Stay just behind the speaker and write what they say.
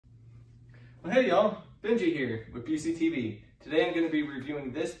Well, hey y'all, Benji here with PCTV. Today I'm going to be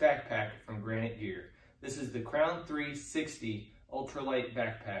reviewing this backpack from Granite Gear. This is the Crown3 60 Ultralight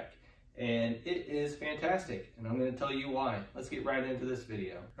backpack, and it is fantastic, and I'm going to tell you why. Let's get right into this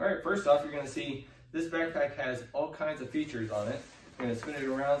video. Alright, first off, you're going to see this backpack has all kinds of features on it. I'm going to spin it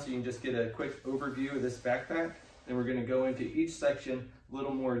around so you can just get a quick overview of this backpack. Then we're going to go into each section a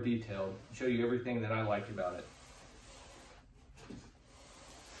little more detailed, show you everything that I like about it.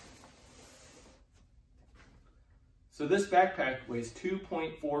 So this backpack weighs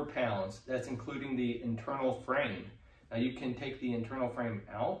 2.4 pounds. That's including the internal frame. Now you can take the internal frame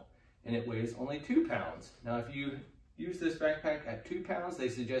out and it weighs only 2 pounds. Now if you use this backpack at 2 pounds, they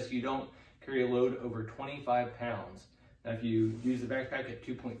suggest you don't carry a load over 25 pounds. Now if you use the backpack at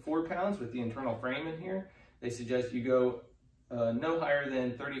 2.4 pounds with the internal frame in here, they suggest you go no higher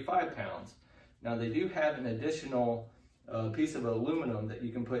than 35 pounds. Now they do have an additional piece of aluminum that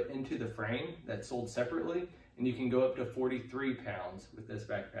you can put into the frame that's sold separately, and you can go up to 43 pounds with this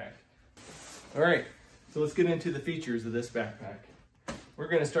backpack. All right, so let's get into the features of this backpack. We're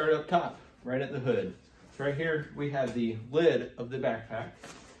gonna start up top, right at the hood. So right here, we have the lid of the backpack.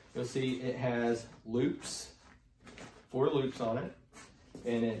 You'll see it has loops, 4 loops on it,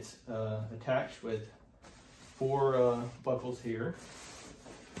 and it's attached with 4 buckles here.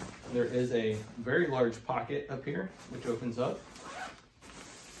 There is a very large pocket up here, which opens up.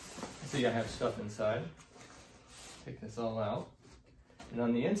 See, I have stuff inside. Take this all out. And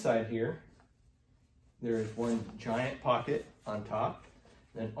on the inside here, there is one giant pocket on top.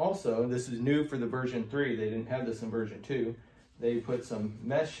 And also, this is new for the version 3. They didn't have this in version 2. They put some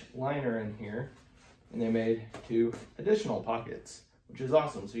mesh liner in here, and they made 2 additional pockets, which is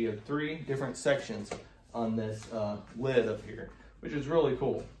awesome. So you have 3 different sections on this lid up here, which is really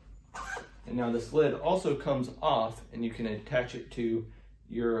cool. And now this lid also comes off, and you can attach it to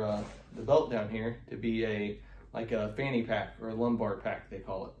your the belt down here to be like a fanny pack or a lumbar pack, they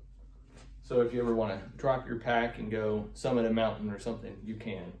call it. So if you ever want to drop your pack and go summit a mountain or something, you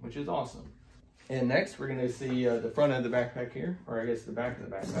can, which is awesome. And next we're going to see the front of the backpack here, or I guess the back of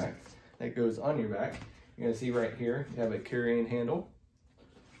the backpack that goes on your back. You're going to see right here, you have a carrying handle.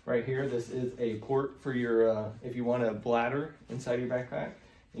 Right here, this is a port for your, if you want a bladder inside your backpack,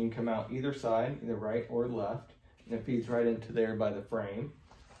 you can come out either side, either right or left, and it feeds right into there by the frame.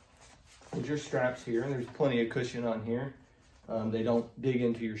 There's your straps here, and there's plenty of cushion on here. They don't dig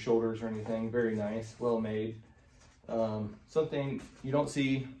into your shoulders or anything. Very nice, well made. Something you don't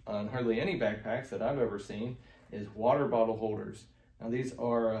see on hardly any backpacks that I've ever seen is water bottle holders. Now these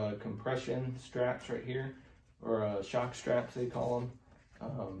are compression straps right here, or shock straps they call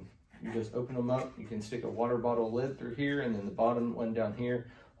them. You just open them up, you can stick a water bottle lid through here, and then the bottom one down here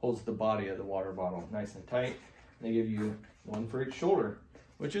holds the body of the water bottle nice and tight. And they give you one for each shoulder,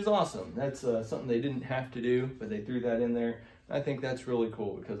 which is awesome. That's something they didn't have to do, but they threw that in there. I think that's really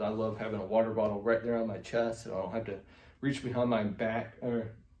cool because I love having a water bottle right there on my chest, so I don't have to reach behind my back,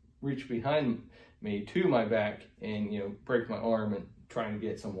 or reach behind me to my back and break my arm and trying to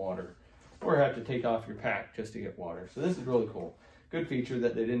get some water, or have to take off your pack just to get water. So this is really cool. Good feature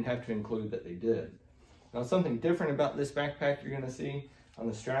that they didn't have to include that they did. Now something different about this backpack you're gonna see on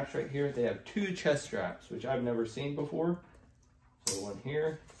the straps right here, they have 2 chest straps, which I've never seen before. So one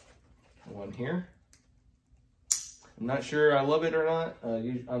here and one here. I'm not sure I love it or not.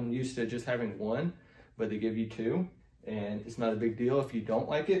 I'm used to just having one, but they give you 2. And it's not a big deal if you don't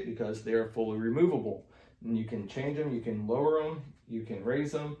like it because they're fully removable. And you can change them, you can lower them, you can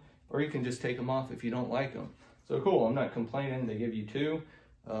raise them, or you can just take them off if you don't like them. So cool, I'm not complaining, they give you 2.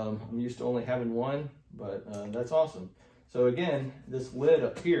 I'm used to only having 1, but that's awesome. So again, this lid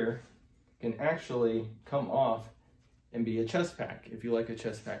up here can actually come off and be a chest pack if you like a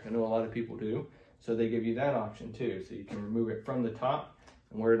chest pack. I know a lot of people do, so they give you that option too. So you can remove it from the top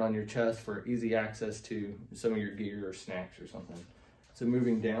and wear it on your chest for easy access to some of your gear or snacks or something. So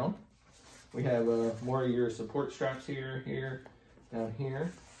moving down, we have more of your support straps here, down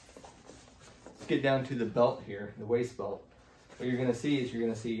here. Let's get down to the belt here, the waist belt. What you're gonna see is you're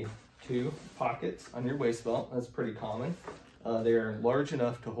gonna see 2 pockets on your waist belt. That's pretty common. They're large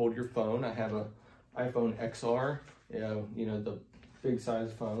enough to hold your phone. I have a iPhone XR, the big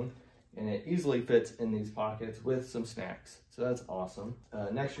size phone, and it easily fits in these pockets with some snacks. So that's awesome.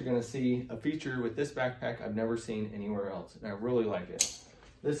 Next, you're gonna see a feature with this backpack I've never seen anywhere else, and I really like it.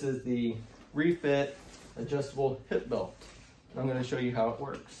 This is the refit adjustable hip belt. I'm gonna show you how it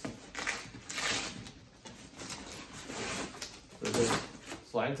works. So this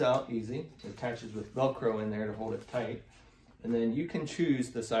slides out easy. It attaches with Velcro in there to hold it tight. And then you can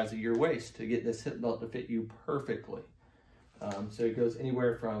choose the size of your waist to get this hip belt to fit you perfectly. So it goes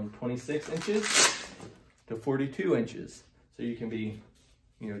anywhere from 26 inches to 42 inches. So you can be,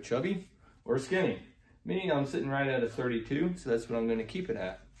 you know, chubby or skinny. Me, I'm sitting right at a 32, so that's what I'm gonna keep it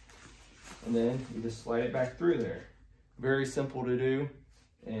at. And then you just slide it back through there. Very simple to do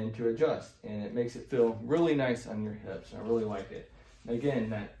and to adjust, and it makes it feel really nice on your hips. I really like it. Again,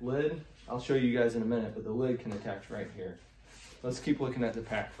 that lid, I'll show you guys in a minute, but the lid can attach right here. Let's keep looking at the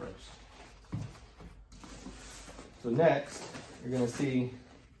pack first. So next, you're gonna see,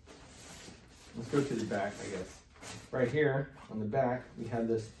 let's go to the back, I guess. Right here on the back, we have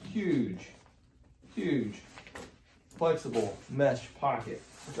this huge, flexible mesh pocket,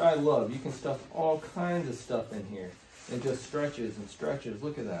 which I love. You can stuff all kinds of stuff in here. It just stretches and stretches,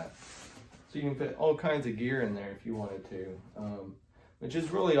 look at that. So you can fit all kinds of gear in there if you wanted to, which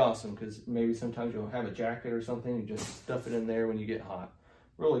is really awesome because maybe sometimes you'll have a jacket or something, you just stuff it in there when you get hot.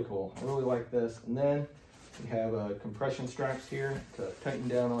 Really cool, I really like this. And then you have compression straps here to tighten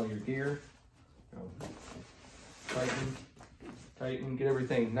down all your gear. Tighten, get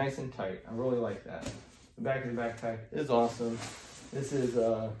everything nice and tight. I really like that. The back of the backpack is awesome. This is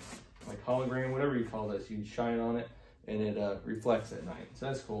like hologram, whatever you call this. You shine on it and it reflects at night. So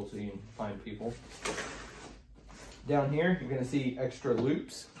that's cool, so you can find people. Down here, you're gonna see extra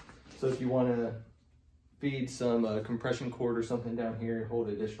loops. So if you wanna feed some compression cord or something down here, hold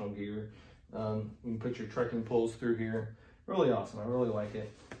additional gear. You can put your trekking poles through here. Really awesome, I really like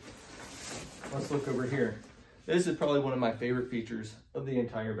it. Let's look over here. This is probably one of my favorite features of the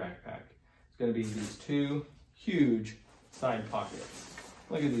entire backpack. It's gonna be these two huge side pockets.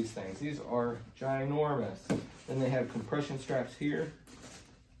 Look at these things, these are ginormous. Then they have compression straps here.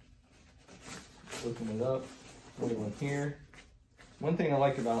 Open it up, another one here. One thing I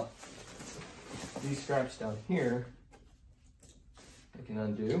like about these straps down here, I can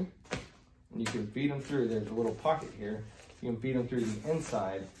undo, and you can feed them through. There's a little pocket here. You can feed them through the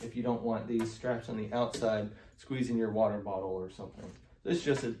inside if you don't want these straps on the outside squeezing your water bottle or something. This is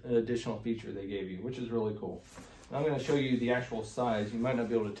just an additional feature they gave you, which is really cool. Now I'm going to show you the actual size. You might not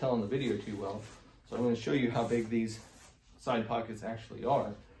be able to tell in the video too well, so I'm going to show you how big these side pockets actually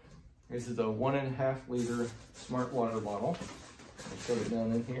are. This is a 1.5 liter smart water bottle. I'll shove it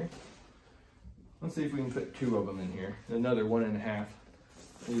down in here. Let's see if we can put two of them in here. Another 1.5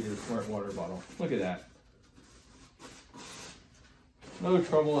 liter smart water bottle. Look at that. No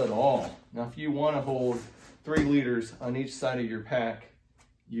trouble at all. Now if you want to hold 3 liters on each side of your pack,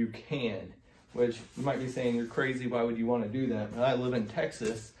 you can. Which you might be saying, you're crazy, why would you want to do that? But I live in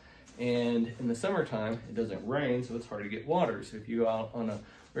Texas, and in the summertime, it doesn't rain, so it's hard to get water. So if you go out on a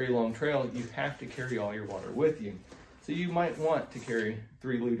very long trail, you have to carry all your water with you. So you might want to carry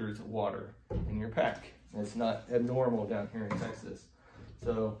 3 liters of water in your pack. It's not abnormal down here in Texas.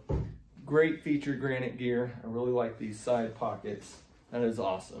 So great feature Granite Gear. I really like these side pockets. That is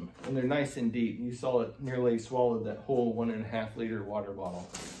awesome. And they're nice and deep. You saw it nearly swallowed that whole 1.5 liter water bottle.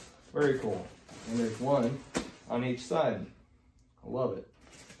 Very cool. And there's one on each side. I love it.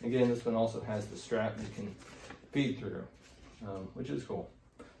 Again, this one also has the strap you can feed through, which is cool.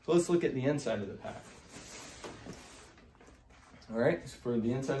 So let's look at the inside of the pack. All right, so for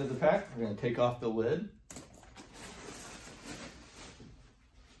the inside of the pack, we're going to take off the lid.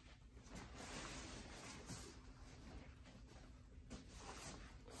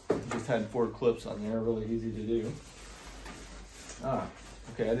 Just had 4 clips on there, really easy to do.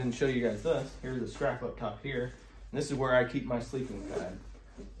 Okay, I didn't show you guys this. Here's the strap up top here. And this is where I keep my sleeping pad.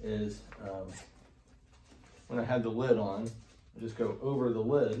 Is when I have the lid on, I just go over the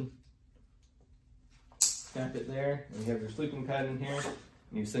lid, snap it there, and you have your sleeping pad in here,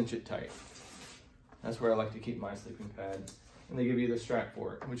 and you cinch it tight. That's where I like to keep my sleeping pad. And they give you the strap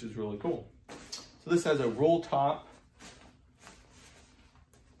for it, which is really cool. So this has a roll top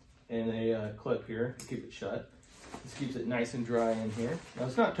and a clip here to keep it shut. This keeps it nice and dry in here. Now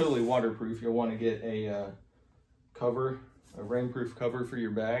it's not totally waterproof. You'll want to get a cover, a rainproof cover for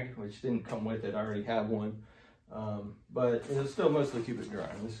your bag, which didn't come with it. I already have one. But it'll still mostly keep it dry.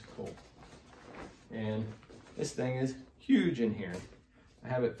 This is cool. And this thing is huge in here. I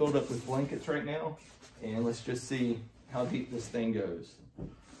have it filled up with blankets right now. And let's just see how deep this thing goes.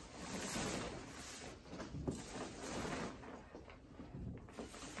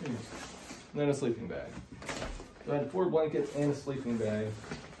 And then a sleeping bag. So I had 4 blankets and a sleeping bag.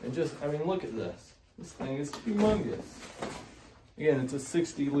 And just, I mean, look at this. This thing is humongous. Again, it's a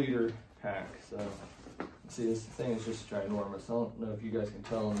 60 liter pack. So, see, this thing is just ginormous. I don't know if you guys can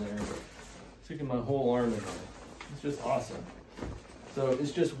tell in there, but it's taking my whole arm in there. It's just awesome. So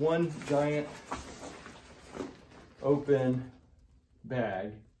it's just one giant open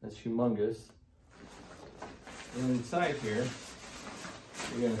bag that's humongous. And inside here,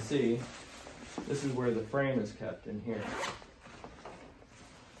 you're going to see, this is where the frame is kept in here.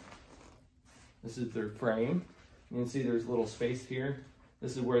 This is their frame. You can see there's a little space here.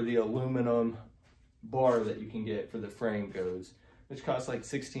 This is where the aluminum bar that you can get for the frame goes, which costs like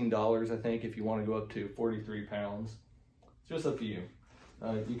 $16, I think, if you want to go up to 43 pounds. It's just up to you.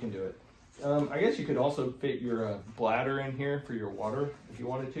 You can do it. I guess you could also fit your bladder in here for your water if you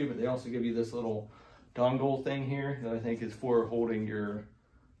wanted to, but they also give you this little dongle thing here that I think is for holding your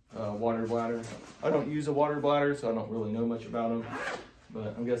water bladder. I don't use a water bladder, so I don't really know much about them,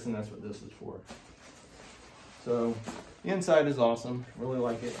 but I'm guessing that's what this is for. So the inside is awesome. Really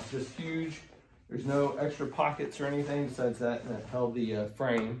like it. It's just huge. There's no extra pockets or anything besides that held the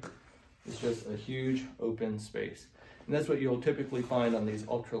frame. It's just a huge open space. And that's what you'll typically find on these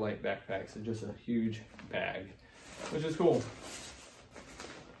ultralight backpacks. It's just a huge bag, which is cool.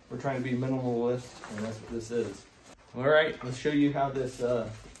 We're trying to be minimalist, and that's what this is. All right, let's show you how this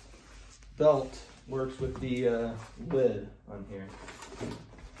belt works with the lid on here.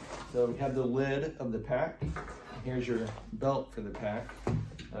 So we have the lid of the pack. Here's your belt for the pack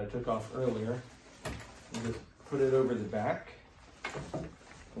that I took off earlier. You just put it over the back,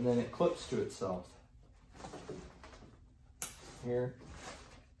 and then it clips to itself. Here,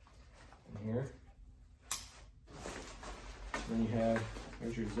 and here. Then you have,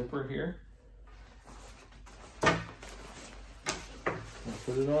 here's your zipper here. And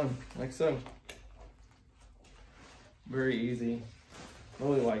put it on, like so. Very easy.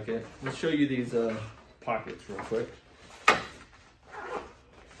 Really like it. Let's show you these pockets real quick.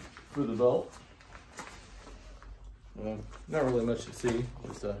 For the belt. Not really much to see,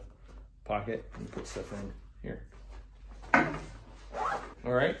 just a pocket and put stuff in here.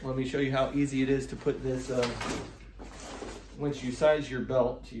 All right, let me show you how easy it is to put this, once you size your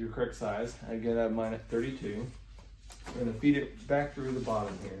belt to your correct size. Again, I have mine at 32. I'm gonna feed it back through the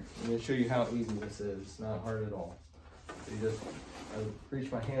bottom here. I'm gonna show you how easy this is. It's not hard at all. So you just, I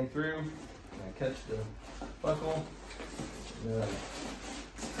reach my hand through, and I catch the buckle, and then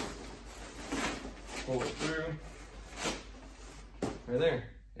pull it through, right there.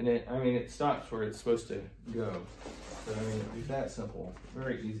 And it stops where it's supposed to go. So, it's that simple.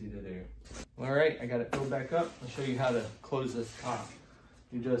 Very easy to do. All right, I got it filled back up. I'll show you how to close this top.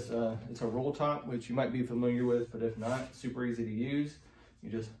 You just, it's a roll top, which you might be familiar with, but if not, super easy to use. You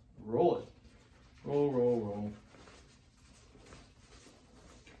just roll it. Roll, roll, roll.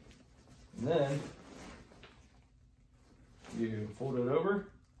 And then you fold it over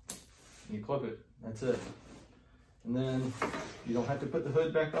and you clip it. That's it. And then you don't have to put the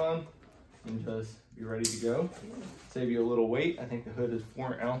hood back on. You can just be ready to go. Save you a little weight. I think the hood is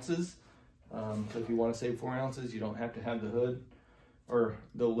 4 ounces. So if you want to save 4 ounces, you don't have to have the hood or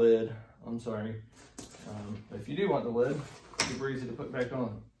the lid. I'm sorry. But if you do want the lid, super easy to put back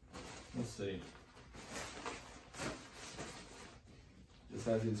on. Let's see. Just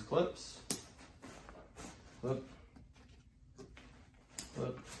has these clips. Clip.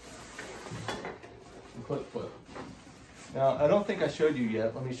 Clip. And clip, clip. Now, I don't think I showed you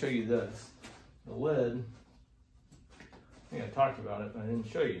yet. Let me show you this. The lid, I think I talked about it, but I didn't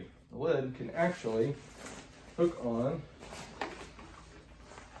show you. The lid can actually hook on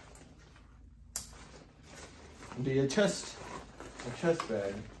and be a chest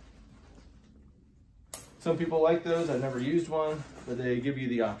bag. Some people like those. I've never used one, but they give you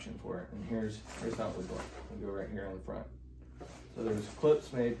the option for it. And here's how it would look. We'll go right here on the front. So there's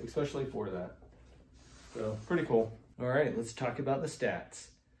clips made especially for that. So pretty cool. All right, let's talk about the stats.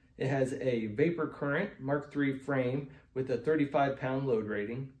 It has a Vapor Current Mark III frame with a 35-pound load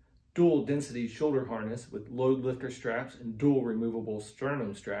rating, dual density shoulder harness with load lifter straps and dual removable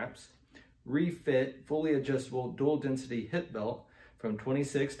sternum straps, refit fully adjustable dual density hip belt from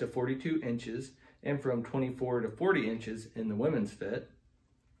 26 to 42 inches and from 24 to 40 inches in the women's fit,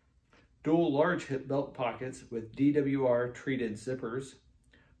 dual large hip belt pockets with DWR treated zippers,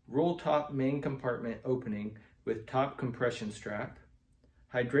 roll top main compartment opening with top compression strap,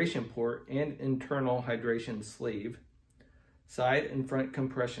 hydration port and internal hydration sleeve, side and front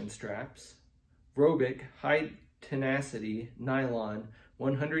compression straps, Robic high tenacity nylon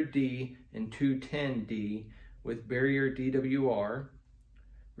 100D and 210D with barrier DWR,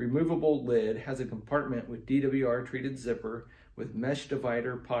 removable lid, has a compartment with DWR treated zipper with mesh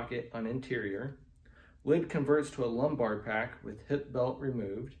divider pocket on interior, lid converts to a lumbar pack with hip belt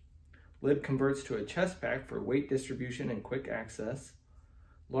removed, lid converts to a chest pack for weight distribution and quick access,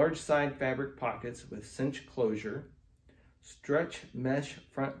 large side fabric pockets with cinch closure, stretch mesh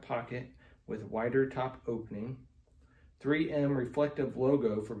front pocket with wider top opening, 3M reflective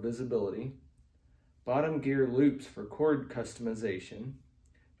logo for visibility, bottom gear loops for cord customization,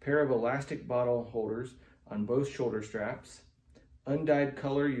 pair of elastic bottle holders on both shoulder straps. Undyed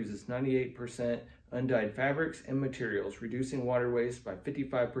color uses 98% undyed fabrics and materials, reducing water waste by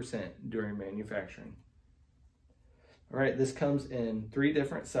 55% during manufacturing. All right, this comes in 3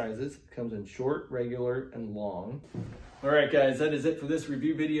 different sizes. It comes in short, regular, and long. All right, guys, that is it for this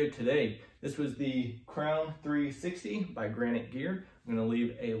review video today. This was the Crown 360 by Granite Gear. I'm gonna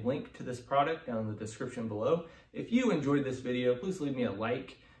leave a link to this product down in the description below. If you enjoyed this video, please leave me a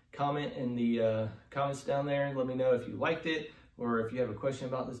like, comment in the comments down there, and let me know if you liked it or if you have a question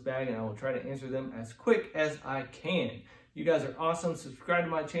about this bag, and I will try to answer them as quick as I can. You guys are awesome. Subscribe to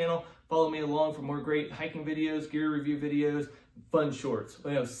my channel. Follow me along for more great hiking videos, gear review videos, fun shorts.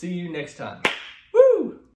 Well, see you next time.